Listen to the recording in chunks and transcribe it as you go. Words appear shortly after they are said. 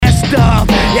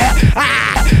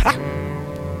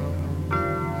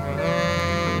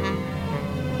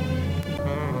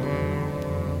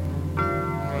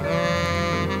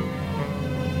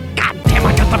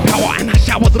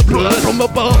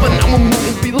from above, and now I'm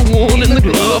gonna be the one in the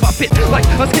glove. I fit like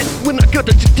a skit when I got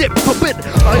to dip a bit.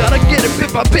 I gotta get it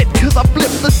bit by bit, cause I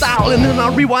flip the style and then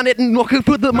I rewind it and walk it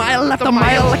through the mile after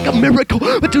mile like a miracle.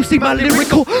 But you see my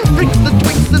lyrical freaks the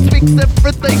tweaks that speaks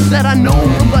everything that I know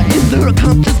from the inner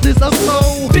consciousness of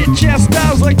soul. Bitch ass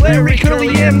styles like Larry,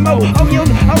 Curly, and Mo. Oh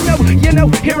no, you know,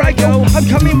 here I go. I'm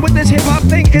coming with this hip hop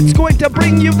thing. It's going to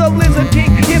bring you the Lizard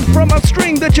King in from a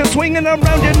string that you're swinging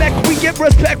around your neck. We get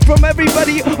respect from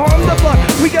everybody on the block.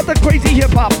 We got the crazy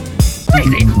hip hop.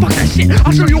 Crazy, fuck that shit,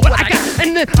 I'll show you what I got.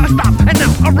 And then I stop, and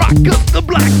now I rock. Cause the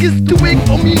black is too big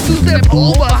for me to step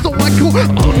over. So I go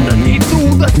underneath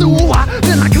through the sewer.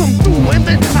 Then I come through, and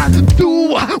then I do.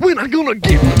 When I'm gonna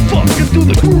get fucking to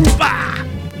the groove.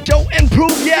 Show and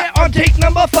prove, yeah, on take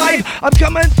number 5. I'm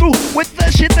coming through with the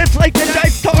shit that's like the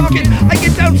jive talking. I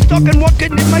get down stalking,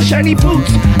 walking in my shiny boots.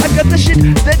 I've got the shit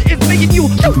that is making you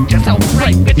shoot yourself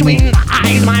right between the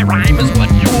eyes. My rhyme is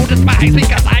what you despise,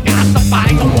 because I got the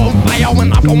fire, won't fire.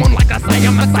 When I'm going like a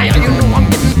Sire Messiah, you know I'm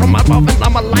getting from above and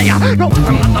I'm a liar. No,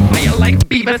 I'm not the fire like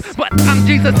Beavis, but I'm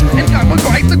Jesus, and God for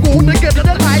Christ are gonna get it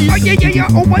high. Oh yeah,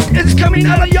 oh what is coming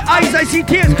out of your eyes? I see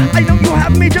tears, I know you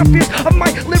have major fears of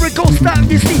my lyrical style.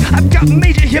 You see, I've got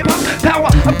major hip-hop power.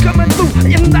 I'm coming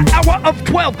through in the hour of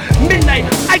 12 midnight.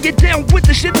 I get down with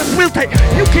the shit that's real tight.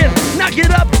 You can knock it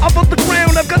up off of the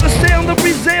ground. I've got the sound that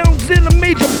resounds in a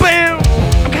major bound.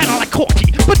 I'm kinda like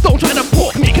Corky, but don't try to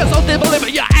pork me, cause I'll deliver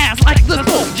your ass like the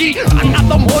Storm G. I'm not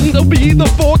the one to be the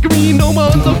fork green. No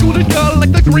one's a good girl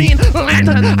like the Green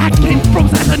Lantern. I came from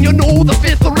Saturn, you know the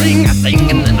 5th ring. I sing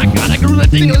and then I gotta groove the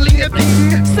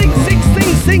ding-a-ling-a-ding.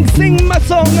 Sing my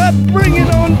song up, bring it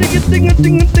on,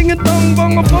 ding-a-ding-a-ding-a-ding-a-dong,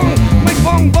 bong-a-bong. My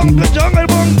bong-bong-a-jong,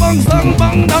 bong-bong-song,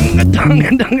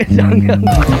 bong-dong-a-dong-a-dong-a-dong.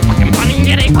 What's so fucking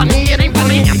funny? It ain't funny, it ain't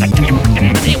funny. I'm taking your fucking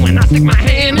money when I stick my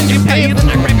hand in your pants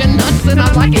and I grab your nuts and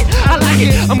I like it, I like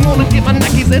it. I'm gonna get my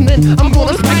Nikes and then I'm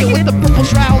gonna spike it with the purple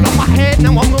shroud on my head.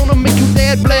 Now I'm gonna make you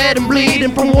dead, bled and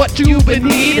bleeding from what you've been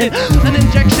needing. An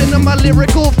injection of my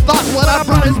lyrical thought, what I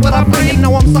promise, what I bring.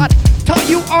 Now I'm sought. Taught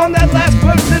you on that last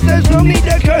verse that there's no need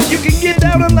to curse. You can get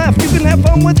down and laugh, you can have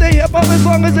fun with the hip-hop as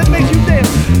long as it makes you dance.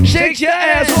 Shakes your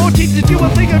ass or teaches you a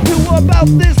thing or two about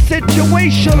this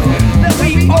situation that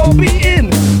we all be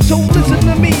in. So listen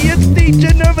to me, it's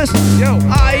DJ Nervous. Yo,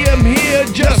 I am here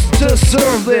just to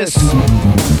serve this.